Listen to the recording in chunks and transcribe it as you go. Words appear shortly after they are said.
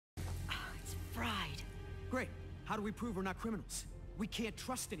Great. How do we prove we're not criminals? We can't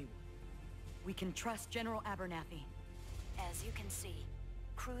trust anyone. We can trust General Abernathy. As you can see,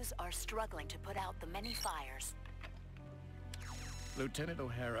 crews are struggling to put out the many fires. Lieutenant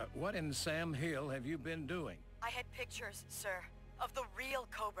O'Hara, what in Sam Hill have you been doing? I had pictures, sir, of the real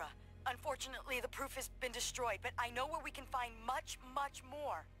Cobra. Unfortunately, the proof has been destroyed, but I know where we can find much, much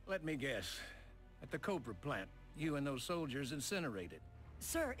more. Let me guess. At the Cobra plant, you and those soldiers incinerated.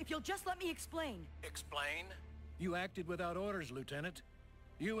 Sir, if you'll just let me explain. Explain? You acted without orders, Lieutenant.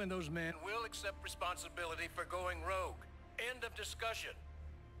 You and those men will accept responsibility for going rogue. End of discussion.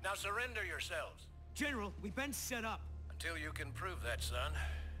 Now surrender yourselves. General, we've been set up. Until you can prove that, son,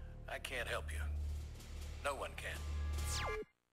 I can't help you. No one can.